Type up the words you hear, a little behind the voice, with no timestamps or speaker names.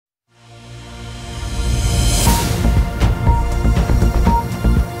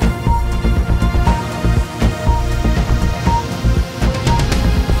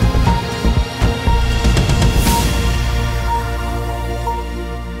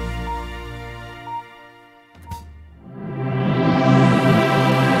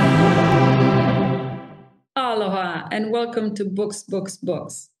and welcome to Books, Books,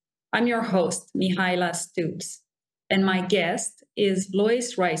 Books. I'm your host, Mihaela Stoops, and my guest is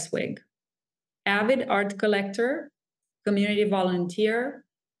Lois Reiswig, avid art collector, community volunteer,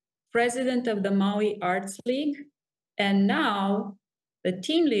 president of the Maui Arts League, and now the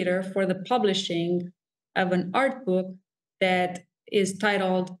team leader for the publishing of an art book that is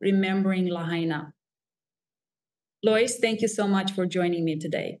titled Remembering Lahaina. Lois, thank you so much for joining me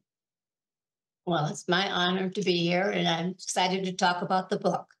today. Well, it's my honor to be here, and I'm excited to talk about the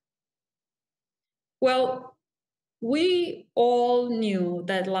book. Well, we all knew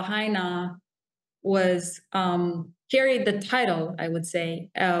that Lahaina was carried the title, I would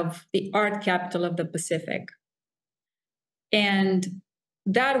say, of the art capital of the Pacific. And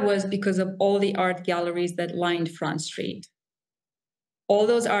that was because of all the art galleries that lined Front Street. All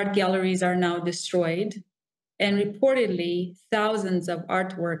those art galleries are now destroyed, and reportedly, thousands of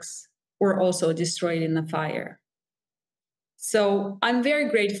artworks were also destroyed in the fire. So I'm very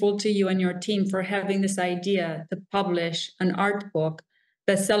grateful to you and your team for having this idea to publish an art book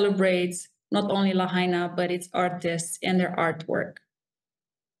that celebrates not only Lahaina, but its artists and their artwork.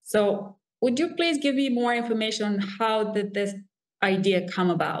 So would you please give me more information on how did this idea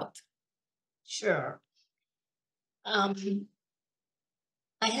come about? Sure. I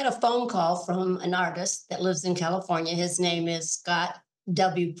had a phone call from an artist that lives in California. His name is Scott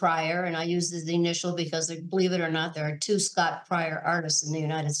W. Pryor, and I use his initial because, believe it or not, there are two Scott Pryor artists in the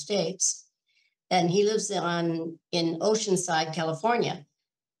United States. And he lives in Oceanside, California.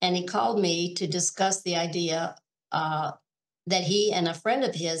 And he called me to discuss the idea that he and a friend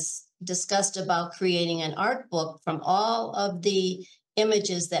of his discussed about creating an art book from all of the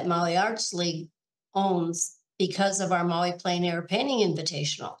images that Maui Arts League owns because of our Maui Plein Air Painting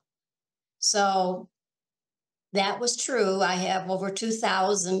Invitational. So that was true. I have over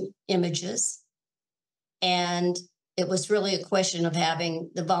 2,000 images, and it was really a question of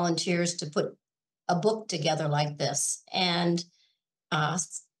having the volunteers to put a book together like this. And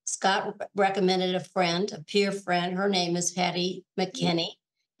Scott recommended a friend, a peer friend. Her name is Hattie McKinney,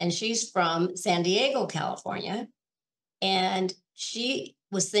 and she's from San Diego, California. And she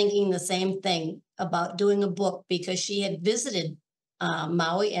was thinking the same thing about doing a book because she had visited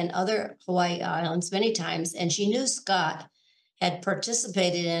Maui and other Hawaii islands many times, and she knew Scott had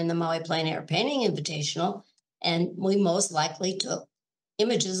participated in the Maui Plein Air Painting Invitational, and we most likely took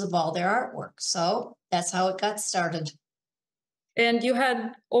images of all their artwork. So that's how it got started. And you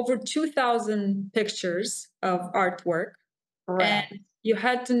had over 2,000 pictures of artwork. Correct. And you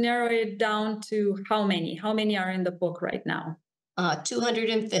had to narrow it down to how many? How many are in the book right now?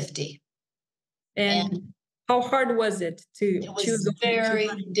 250. And how hard was it to choose? It was very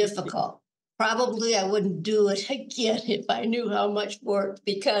difficult. Probably I wouldn't do it again if I knew how much work,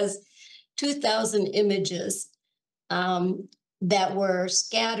 because 2,000 images that were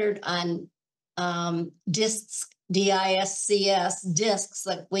scattered on discs, DISCS discs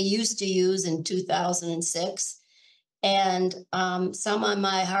like we used to use in 2006, and some on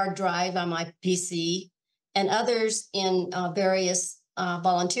my hard drive on my PC, and others in various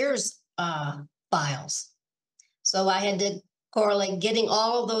volunteers' files. So I had to correlate getting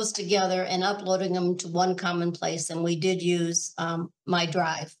all of those together and uploading them to one common place. And we did use my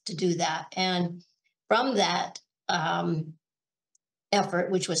drive to do that. And from that effort,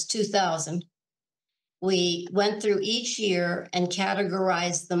 which was 2,000, we went through each year and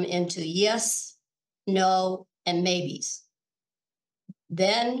categorized them into yes, no, and maybes.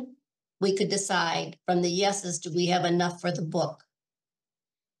 Then we could decide from the yeses, do we have enough for the book?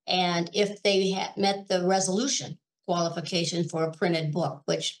 And if they had met the resolution qualification for a printed book,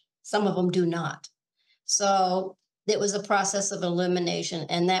 which some of them do not. So it was a process of elimination,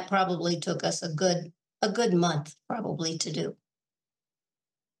 and that probably took us a good month probably to do.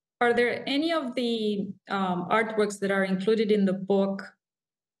 Are there any of the artworks that are included in the book?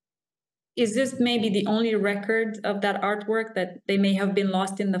 Is this maybe the only record of that artwork that they may have been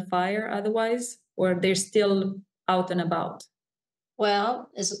lost in the fire otherwise, or they're still out and about? Well,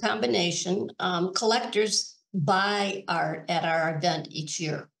 it's a combination. Collectors buy art at our event each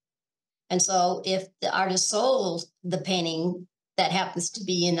year. And so if the artist sold the painting that happens to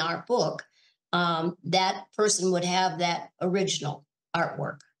be in our book, that person would have that original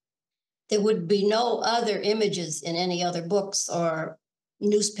artwork. There would be no other images in any other books or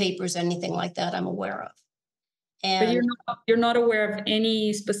newspapers, anything like that I'm aware of. And but you're not aware of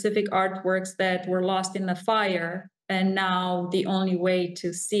any specific artworks that were lost in the fire, and now the only way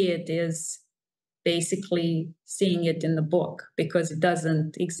to see it is basically seeing it in the book because it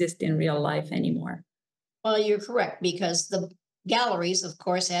doesn't exist in real life anymore. Well, you're correct, because the galleries, of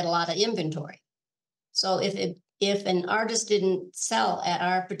course, had a lot of inventory. So if if an artist didn't sell at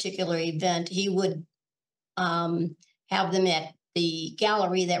our particular event, he would have them at the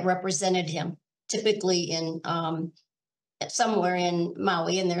gallery that represented him, typically in somewhere in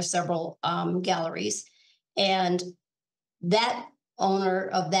Maui, and there are several galleries. And that owner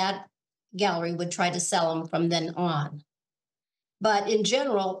of that gallery would try to sell them from then on. But in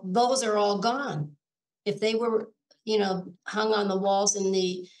general, those are all gone. If they were, hung on the walls in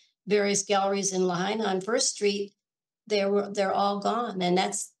the various galleries in Lahaina on First Street, they're all gone, and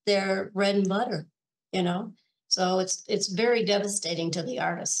that's their bread and butter, So it's very devastating to the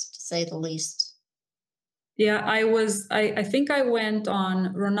artist, to say the least. Yeah, I think I went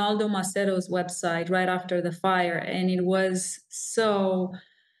on Ronaldo Macedo's website right after the fire, and it was so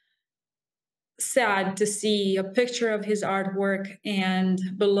sad to see a picture of his artwork, and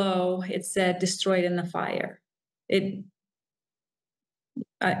below it said destroyed in the fire.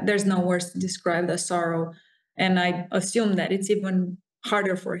 There's no words to describe the sorrow, and I assume that it's even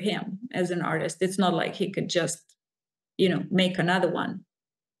harder for him as an artist. It's not like he could just make another one.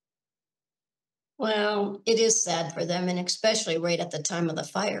 Well, it is sad for them, and especially right at the time of the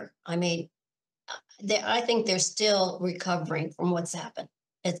fire. I mean, I think they're still recovering from what's happened.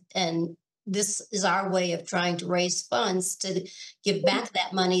 And this is our way of trying to raise funds to give back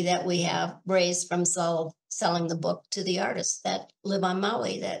that money that we have raised from selling the book to the artists that live on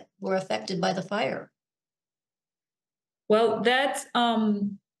Maui that were affected by the fire. Well, that's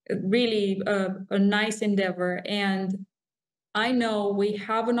really a nice endeavor. And I know we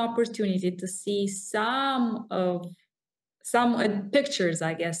have an opportunity to see some pictures,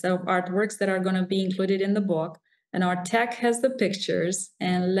 I guess, of artworks that are going to be included in the book. And our tech has the pictures,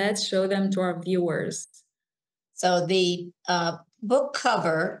 and let's show them to our viewers. So the book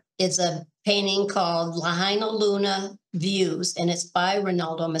cover is a painting called Lahaina Luna Views, and it's by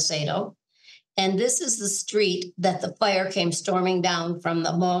Ronaldo Macedo. And this is the street that the fire came storming down from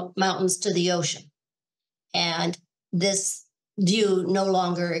the mountains to the ocean. And this view no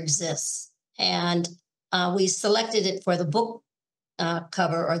longer exists. And we selected it for the book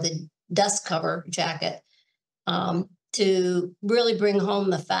cover, or the dust cover jacket, to really bring home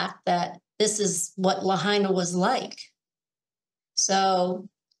the fact that this is what Lahaina was like. So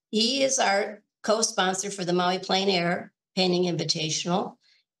he is our co-sponsor for the Maui Plein Air Painting Invitational,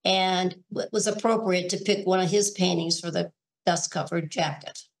 and it was appropriate to pick one of his paintings for the dust-covered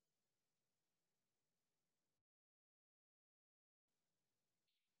jacket.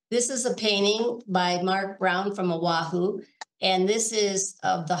 This is a painting by Mark Brown from Oahu, and this is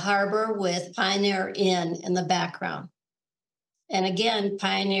of the harbor with Pioneer Inn in the background. And again,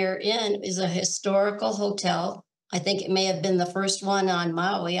 Pioneer Inn is a historical hotel. I think it may have been the first one on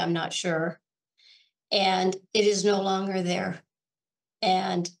Maui, I'm not sure. And it is no longer there.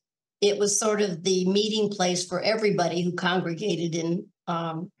 And it was sort of the meeting place for everybody who congregated in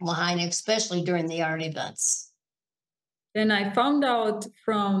Lahaina, especially during the art events. And I found out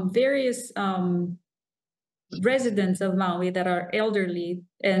from various residents of Maui that are elderly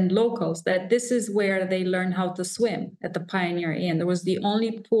and locals that this is where they learned how to swim, at the Pioneer Inn. There was the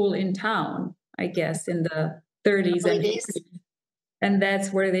only pool in town, I guess, in the 30s and 40s. And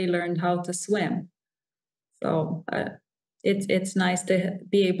that's where they learned how to swim. So it's nice to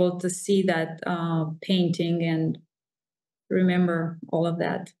be able to see that painting and remember all of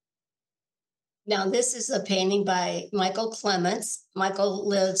that. Now, this is a painting by Michael Clements. Michael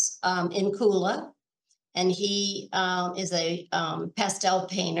lives in Kula, and he is a pastel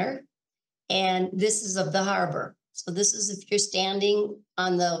painter. And this is of the harbor. So this is if you're standing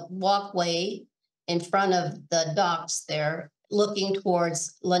on the walkway in front of the docks there, looking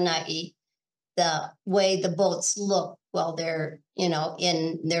towards Lanai, the way the boats look while they're,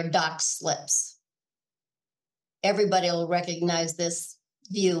 in their dock slips. Everybody will recognize this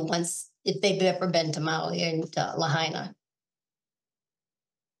view if they've ever been to Maui and Lahaina.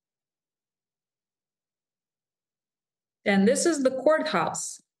 And this is the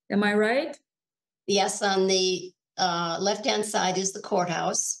courthouse. Am I right? Yes, on the left-hand side is the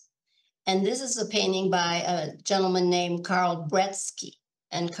courthouse. And this is a painting by a gentleman named Carl Bretsky.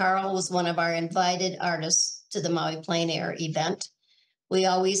 And Carl was one of our invited artists to the Maui Plein Air event. We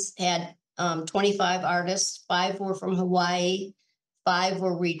always had 25 artists. 5 were from Hawaii. 5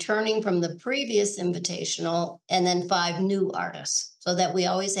 were returning from the previous invitational, and then 5 new artists, so that we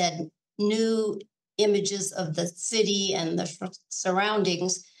always had new images of the city and the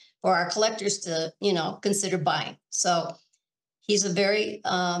surroundings for our collectors to, consider buying. So he's a very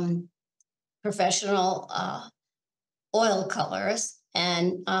professional oil colorist.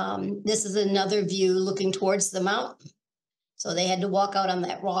 And this is another view looking towards the mountain. So they had to walk out on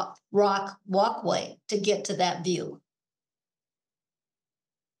that rock walkway to get to that view.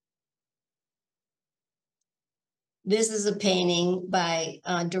 This is a painting by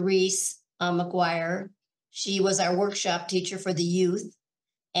Doris McGuire. She was our workshop teacher for the youth,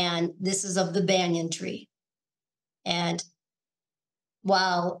 and this is of the banyan tree. And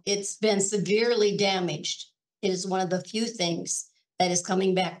while it's been severely damaged, it is one of the few things that is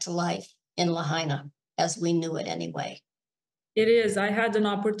coming back to life in Lahaina, as we knew it anyway. It is. I had an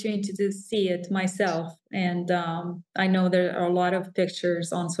opportunity to see it myself, and I know there are a lot of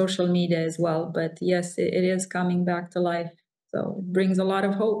pictures on social media as well. But yes, it is coming back to life. So it brings a lot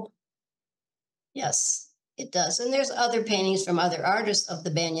of hope. Yes, it does. And there's other paintings from other artists of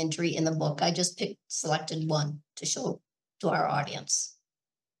the banyan tree in the book. I just selected one to show to our audience.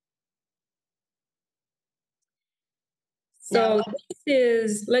 So now, this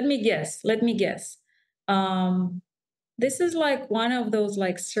is, let me guess. This is like one of those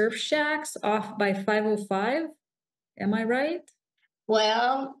like surf shacks off by 505. Am I right?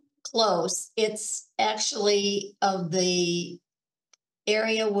 Well, close. It's actually of the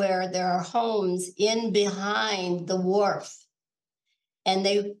area where there are homes in behind the wharf. And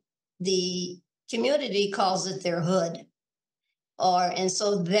the community calls it their hood. And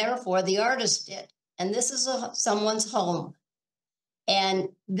so therefore the artist did. And this is someone's home. And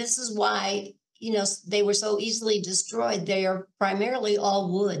this is why, they were so easily destroyed. They are primarily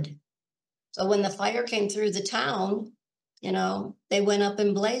all wood. So when the fire came through the town, they went up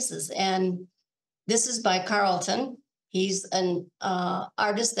in blazes. And this is by Carlton. He's an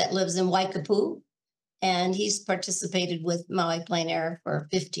artist that lives in Waikapu, and he's participated with Maui Plein Air for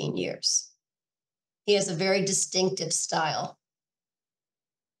 15 years. He has a very distinctive style.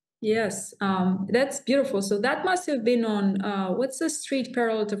 Yes, that's beautiful. So that must have been on, what's the street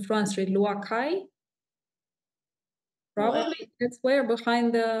parallel to Front Street? Luakai? Probably. Well, it's where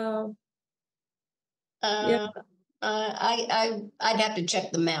behind the... Yeah. I'd have to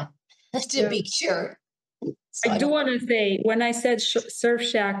check the map to be sure. So I do want to say, when I said surf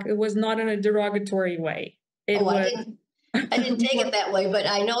shack, it was not in a derogatory way. It was... I didn't take it that way, but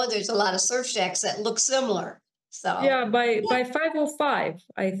I know there's a lot of surf shacks that look similar. So yeah, by 505,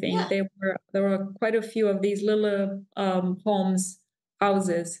 I think there were quite a few of these little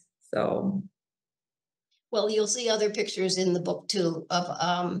houses. So, well, you'll see other pictures in the book too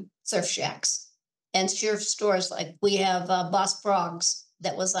of surf shacks and surf stores. Like we have Boss Frogs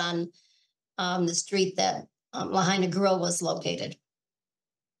that was on the street that Lahaina Grill was located.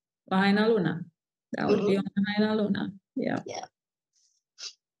 Lahaina Luna. That would be on Lahaina Luna. Yeah. Yeah.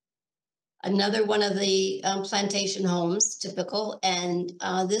 Another one of the plantation homes, typical. And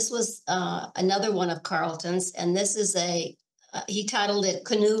this was another one of Carlton's. And this is he titled it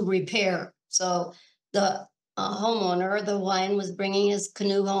Canoe Repair. So the homeowner, the Hawaiian, was bringing his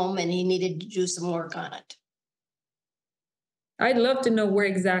canoe home and he needed to do some work on it. I'd love to know where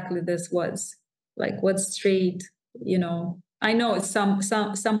exactly this was. Like what street, I know it's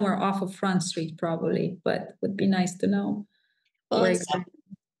somewhere off of Front Street probably, but it would be nice to know. Well,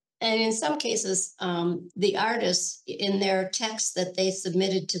 and in some cases, the artists in their text that they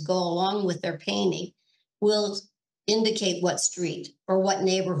submitted to go along with their painting will indicate what street or what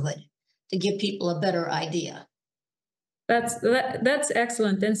neighborhood to give people a better idea. That's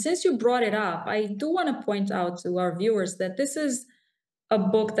excellent. And since you brought it up, I do want to point out to our viewers that this is a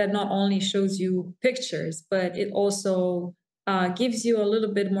book that not only shows you pictures, but it also gives you a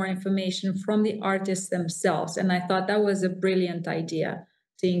little bit more information from the artists themselves. And I thought that was a brilliant idea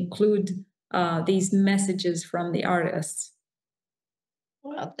to include these messages from the artists.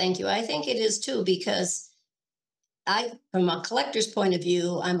 Well, thank you. I think it is too, because from a collector's point of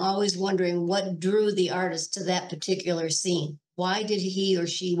view, I'm always wondering what drew the artist to that particular scene. Why did he or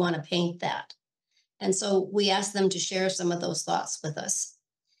she want to paint that? And so we asked them to share some of those thoughts with us.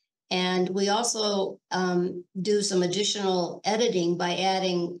 And we also do some additional editing by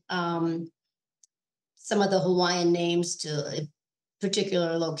adding some of the Hawaiian names to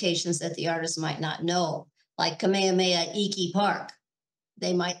particular locations that the artist might not know, like Kamehameha Iki Park.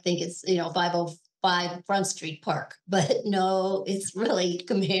 They might think it's 505 Front Street Park, but no, it's really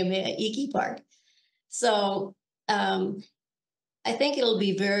Kamehameha Iki Park. So I think it'll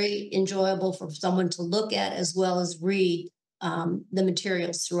be very enjoyable for someone to look at as well as read the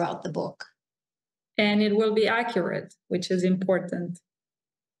materials throughout the book. And it will be accurate, which is important.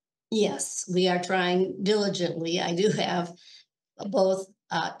 Yes, we are trying diligently. I do have both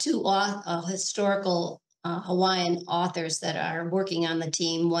two historical Hawaiian authors that are working on the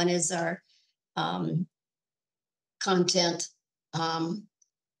team. One is our content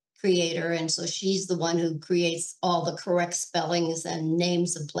creator. And so she's the one who creates all the correct spellings and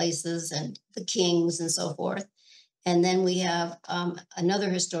names of places and the kings and so forth. And then we have another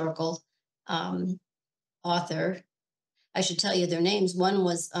historical author. I should tell you their names. One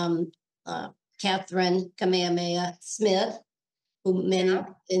was Catherine Kamehameha Smith, who many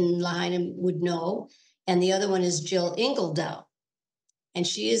in Lahaina would know. And the other one is Jill Ingledow. And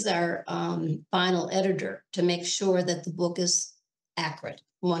she is our final editor to make sure that the book is accurate,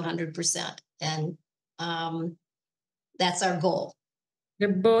 100%. And that's our goal. They're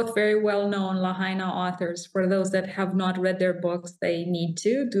both very well-known Lahaina authors. For those that have not read their books, they need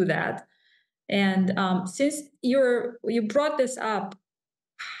to do that. And since you brought this up,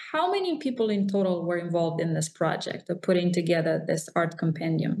 how many people in total were involved in this project of putting together this art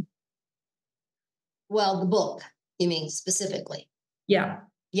compendium? Well, the book, you mean specifically? Yeah.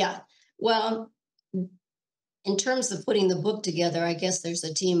 Yeah. Well, in terms of putting the book together, I guess there's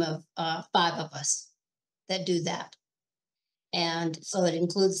a team of 5 of us that do that. And so it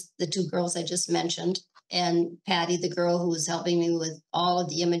includes the 2 girls I just mentioned, and Patty, the girl who was helping me with all of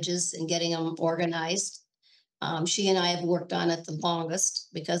the images and getting them organized. She and I have worked on it the longest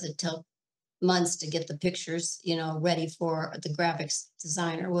because it took months to get the pictures, ready for the graphics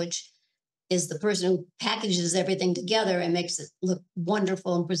designer, which is the person who packages everything together and makes it look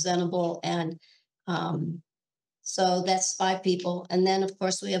wonderful and presentable. And so that's 5 people. And then, of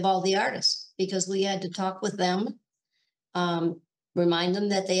course, we have all the artists because we had to talk with them, remind them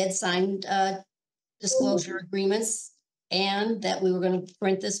that they had signed disclosure agreements and that we were going to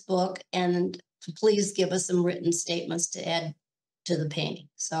print this book, and to please give us some written statements to add to the painting.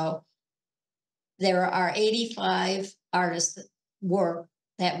 So there are 85 artists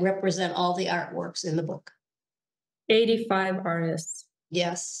that represent all the artworks in the book. 85 artists.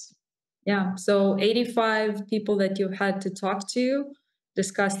 Yes. Yeah. So 85 people that you had to talk to,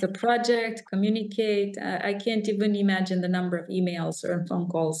 discuss the project, communicate. I can't even imagine the number of emails or phone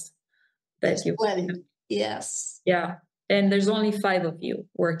calls that you. Yes. Yeah. And there's only 5 of you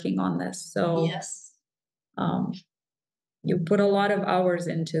working on this. So yes. You put a lot of hours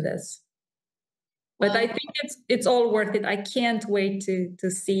into this. But I think it's all worth it. I can't wait to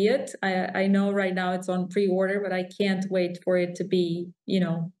see it. I know right now it's on pre-order, but I can't wait for it to be,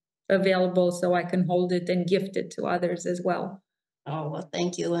 available so I can hold it and gift it to others as well. Oh, well,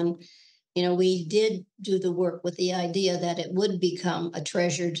 thank you. And, we did do the work with the idea that it would become a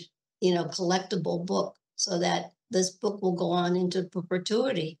treasured, collectible book so that this book will go on into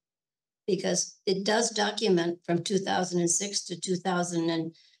perpetuity, because it does document from 2006 to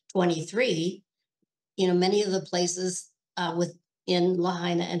 2023, many of the places within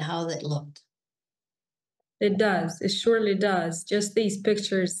Lahaina and how that looked. It does. It surely does. Just these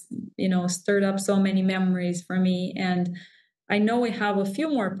pictures, stirred up so many memories for me. And I know we have a few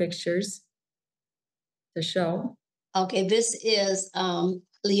more pictures to show. Okay, this is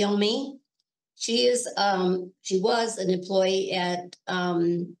Leomi. She was an employee at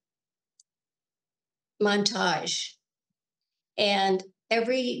Montage. And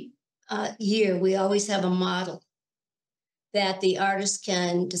every year we always have a model that the artist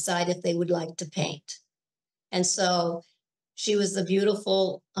can decide if they would like to paint. And so she was a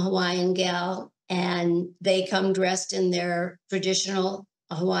beautiful Hawaiian gal, and they come dressed in their traditional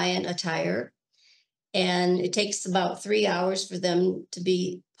Hawaiian attire. And it takes about 3 hours for them to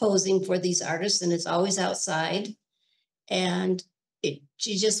be posing for these artists, and it's always outside. And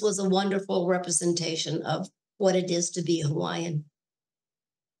she just was a wonderful representation of what it is to be Hawaiian.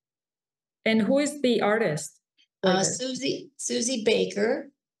 And who is the artist? Susie Baker.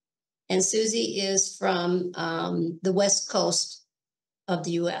 And Susie is from the West Coast of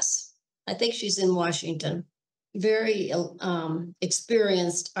the U.S. I think she's in Washington. Very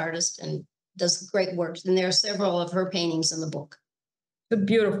experienced artist and does great work. And there are several of her paintings in the book. A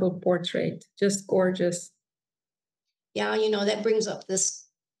beautiful portrait, just gorgeous. Yeah, that brings up this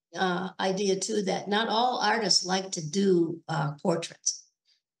idea too, that not all artists like to do portraits.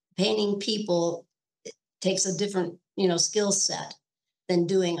 Painting people takes a different, skill set than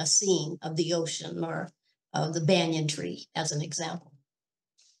doing a scene of the ocean or of the banyan tree, as an example.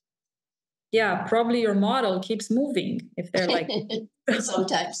 Yeah, probably your model keeps moving if they're like.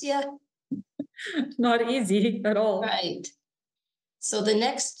 Sometimes, yeah. Not easy at all. Right. So the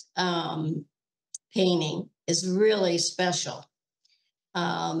next painting is really special.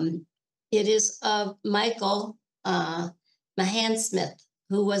 It is of Michael Mahansmith,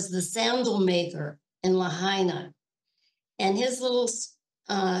 who was the sandal maker in Lahaina. And his little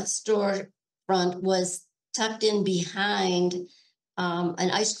storefront was tucked in behind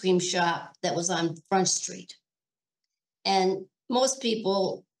an ice cream shop that was on Front Street. And most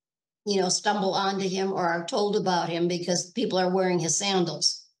people stumble onto him or are told about him because people are wearing his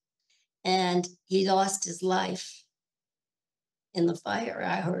sandals. And he lost his life in the fire,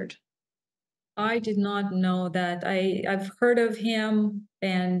 I heard. I did not know that. I've heard of him,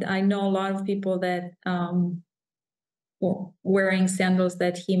 and I know a lot of people that were wearing sandals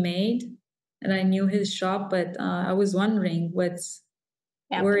that he made, and I knew his shop. But I was wondering where is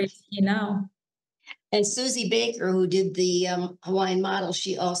he now? And Susie Baker, who did the Hawaiian model,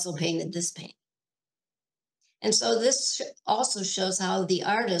 she also painted this painting. And so this also shows how the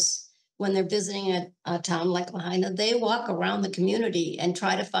artists, when they're visiting a town like Lahaina, they walk around the community and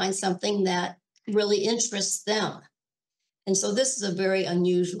try to find something that really interests them. And so this is a very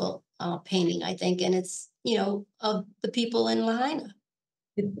unusual painting, I think, and it's, of the people in Lahaina.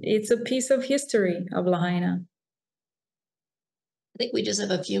 It's a piece of history of Lahaina. I think we just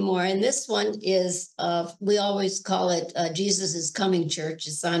have a few more. And this one is, we always call it Jesus is Coming Church.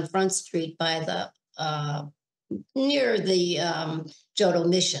 It's on Front Street by the, near the Jodo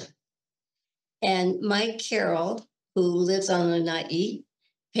Mission. And Mike Carroll, who lives on Lanai,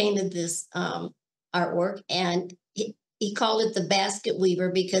 painted this artwork, and he called it the basket weaver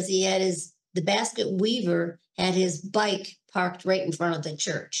because the basket weaver had his bike parked right in front of the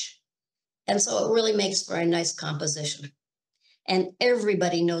church. And so it really makes for a nice composition. And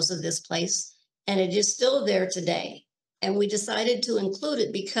everybody knows of this place, and it is still there today. And we decided to include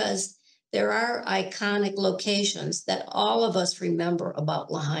it because there are iconic locations that all of us remember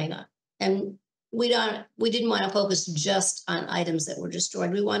about Lahaina. And we didn't want to focus just on items that were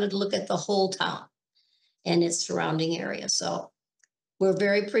destroyed. We wanted to look at the whole town and its surrounding area. So we're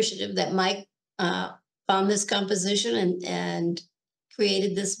very appreciative that Mike found this composition and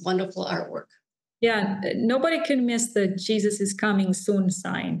created this wonderful artwork. Yeah, nobody can miss the Jesus is coming soon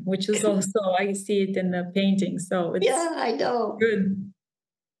sign, which is also, I see it in the painting. So it's yeah, I know. Good.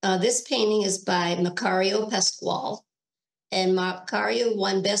 This painting is by Macario Pascual. And Macario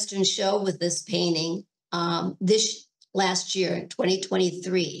won Best in Show with this painting this last year in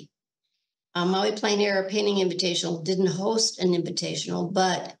 2023. Maui Plein Air Painting Invitational didn't host an invitational,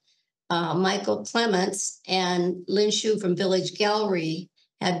 but Michael Clements and Lynn Shu from Village Gallery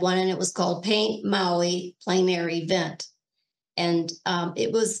had one, and it was called Paint Maui Plein Air Event. And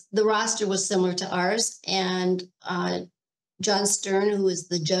the roster was similar to ours. And John Stern, who is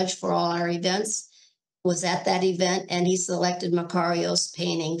the judge for all our events, was at that event, and he selected Macario's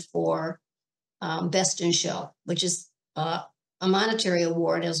painting for Best in Show, which is a monetary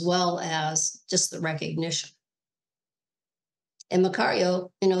award as well as just the recognition. And Macario,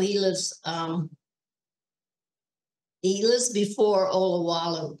 he lives before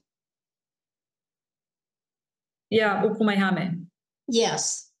Olawalu. Yeah, Ukumaihame.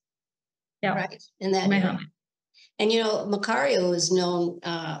 Yes. Yeah. Right. In that area. And, Macario is known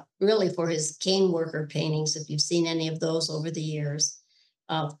really for his cane worker paintings, if you've seen any of those over the years.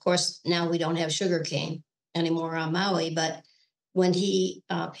 Of course, now we don't have sugar cane anymore on Maui, but when he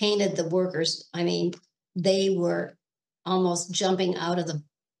painted the workers, they were almost jumping out of the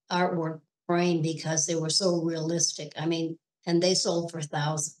artwork frame because they were so realistic. And they sold for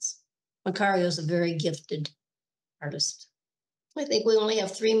thousands. Macario is a very gifted artist. I think we only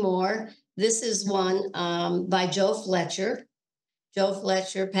have 3 more. This is one by Joe Fletcher. Joe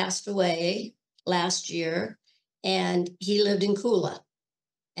Fletcher passed away last year, and he lived in Kula.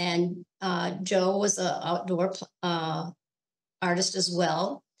 And Joe was an outdoor artist as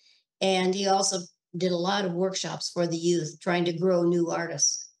well. And he also did a lot of workshops for the youth, trying to grow new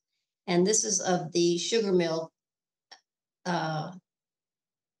artists. And this is of the sugar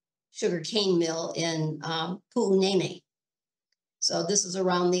cane mill in Pu'unene. So this is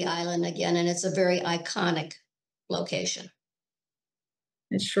around the island again, and it's a very iconic location.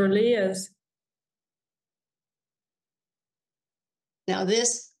 It surely is. Now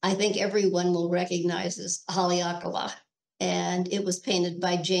this, I think everyone will recognize, is Haleakala, and it was painted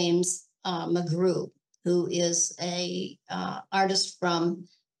by James McGrew, who is a artist from,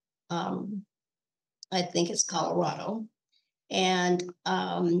 I think it's Colorado, and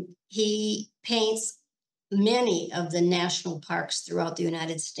he paints many of the national parks throughout the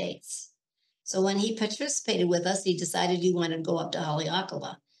United States. So when he participated with us, he decided he wanted to go up to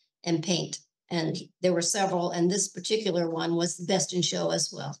Haleakala and paint. And there were several, and this particular one was Best in Show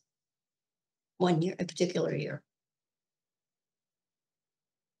as well. A particular year.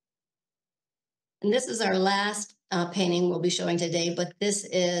 And this is our last painting we'll be showing today, but this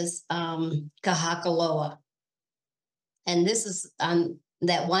is Kahakaloa. And this is on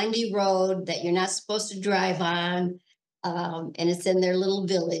that windy road that you're not supposed to drive on. And it's in their little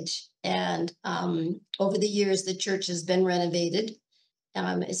village. And over the years, the church has been renovated.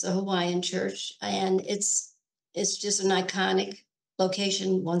 It's a Hawaiian church, and it's just an iconic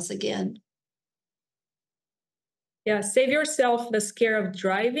location once again. Yeah, save yourself the scare of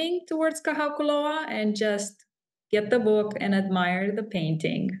driving towards Kahakuloa and just get the book and admire the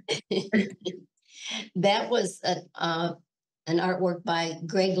painting. That was an artwork by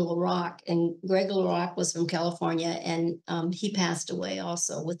Greg LaRock, and Greg LaRock was from California, and he passed away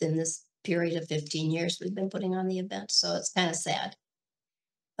also within this period of 15 years we've been putting on the event, so it's kind of sad.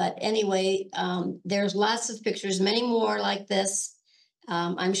 But anyway, there's lots of pictures, many more like this.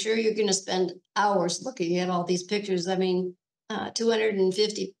 I'm sure you're going to spend hours looking at all these pictures. I mean,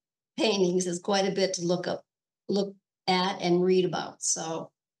 250 paintings is quite a bit to look at and read about.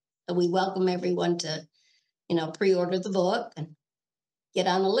 So we welcome everyone to, pre-order the book and get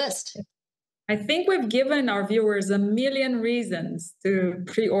on the list. I think we've given our viewers a million reasons to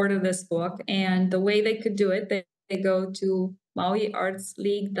pre-order this book, and the way they could do it, they go to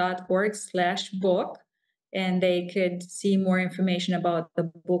mauiartsleague.org/book, and they could see more information about the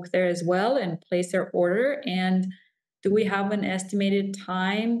book there as well and place their order. And do we have an estimated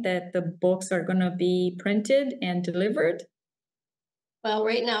time that the books are going to be printed and delivered? Well,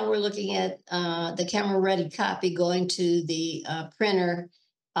 right now we're looking at the camera-ready copy going to the printer.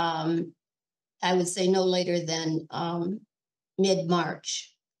 I would say no later than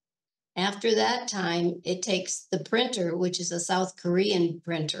mid-March. After that time, it takes the printer, which is a South Korean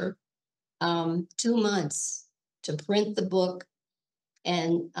printer, 2 months to print the book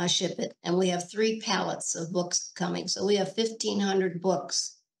and ship it. And we have 3 pallets of books coming. So we have 1,500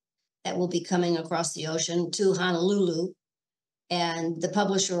 books that will be coming across the ocean to Honolulu. And the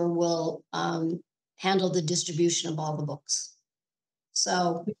publisher will handle the distribution of all the books.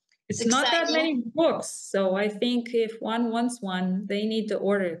 So it's not that many books. So I think if one wants one, they need to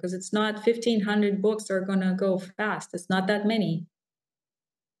order, because it's not 1,500 books are going to go fast. It's not that many.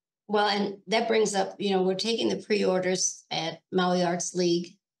 Well, and that brings up, we're taking the pre-orders at Maui Arts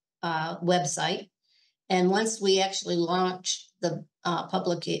League website. And once we actually launch the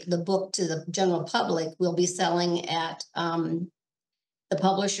book to the general public, we'll be selling at the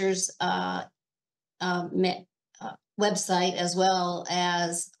publisher's website, as well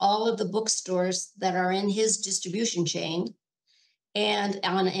as all of the bookstores that are in his distribution chain and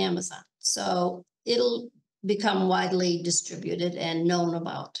on Amazon. So it'll become widely distributed and known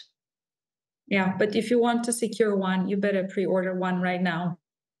about. Yeah, but if you want to secure one, you better pre-order one right now,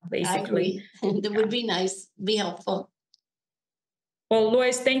 basically. I agree. That would be nice, be helpful. Well,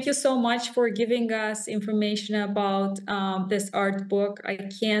 Lois, thank you so much for giving us information about this art book. I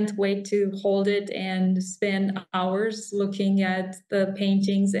can't wait to hold it and spend hours looking at the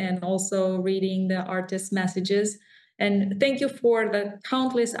paintings and also reading the artist's messages. And thank you for the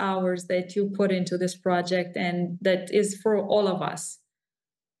countless hours that you put into this project, and that is for all of us.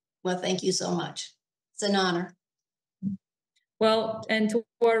 Well, thank you so much. It's an honor. Well, and to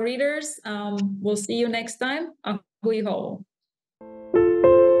our readers, we'll see you next time. Ahui ho.